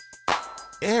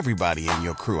Everybody in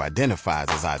your crew identifies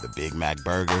as either Big Mac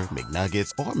Burger,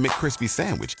 McNuggets, or McCrispy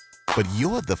Sandwich. But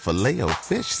you're the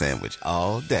Filet-O-Fish Sandwich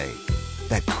all day.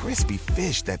 That crispy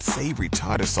fish, that savory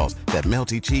tartar sauce, that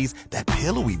melty cheese, that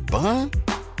pillowy bun.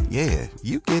 Yeah,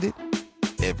 you get it.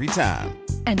 Every time.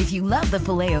 And if you love the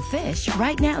Filet-O-Fish,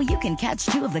 right now you can catch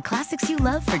two of the classics you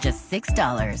love for just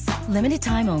 $6. Limited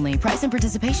time only. Price and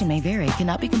participation may vary.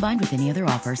 Cannot be combined with any other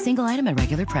offer. Single item at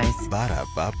regular price.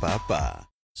 Ba-da-ba-ba-ba.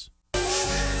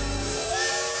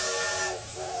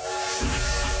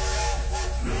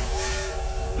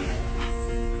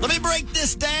 Let me break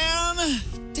this down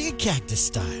to your cactus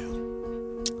style.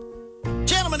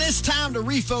 Gentlemen, it's time to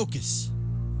refocus.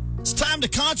 It's time to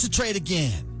concentrate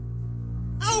again.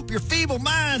 I hope your feeble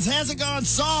minds hasn't gone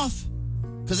soft,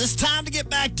 because it's time to get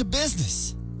back to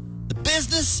business. The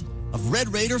business of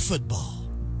Red Raider football.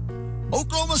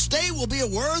 Oklahoma State will be a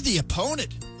worthy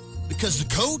opponent, because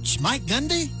the coach, Mike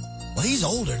Gundy, well, he's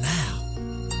older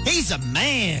now. He's a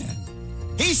man.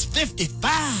 He's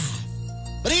 55.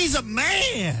 But he's a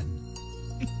man.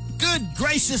 Good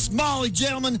gracious Molly,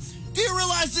 gentlemen. Do you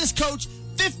realize this coach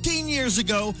 15 years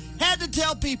ago had to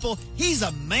tell people he's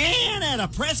a man at a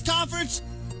press conference?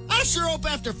 I sure hope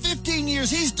after 15 years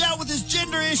he's dealt with his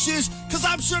gender issues, because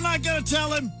I'm sure not going to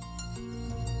tell him.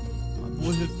 My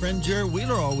boyhood friend Jared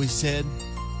Wheeler always said,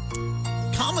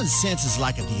 common sense is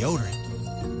like a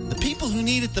deodorant. The people who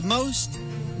need it the most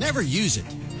never use it.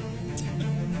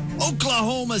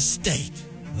 Oklahoma State.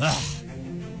 Ugh.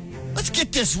 Let's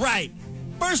get this right.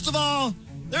 First of all,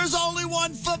 there's only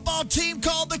one football team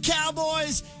called the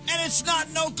Cowboys, and it's not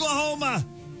in Oklahoma.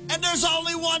 And there's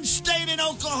only one state in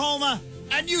Oklahoma,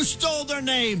 and you stole their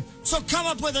name. So come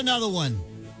up with another one.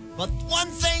 But one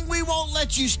thing we won't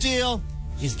let you steal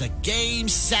is the game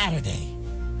Saturday.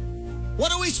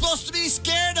 What are we supposed to be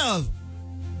scared of?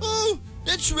 Oh,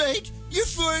 that's right. You're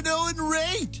 4-0 and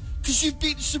ranked, because you've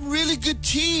beaten some really good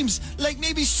teams, like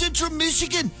maybe Central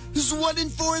Michigan, who's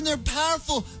 1-4 in their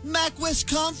powerful MAC West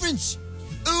Conference.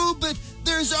 Oh, but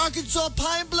there's Arkansas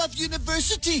Pine Bluff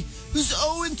University, who's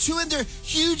 0-2 in their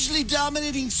hugely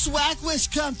dominating SWAC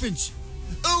West Conference.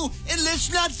 Oh, and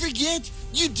let's not forget,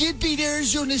 you did beat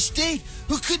Arizona State,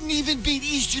 who couldn't even beat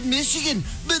Eastern Michigan.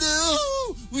 But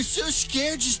oh, we're so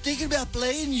scared just thinking about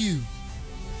playing you.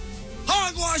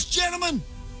 Hogwash, gentlemen!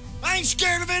 I ain't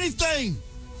scared of anything.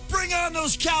 Bring on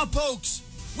those cowpokes.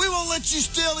 We won't let you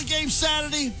steal the game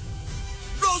Saturday.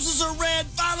 Roses are red,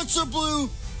 violets are blue.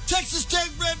 Texas Tech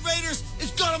Red Raiders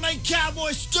is going to make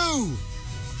Cowboy stew.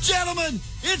 Gentlemen,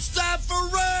 it's time for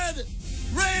Red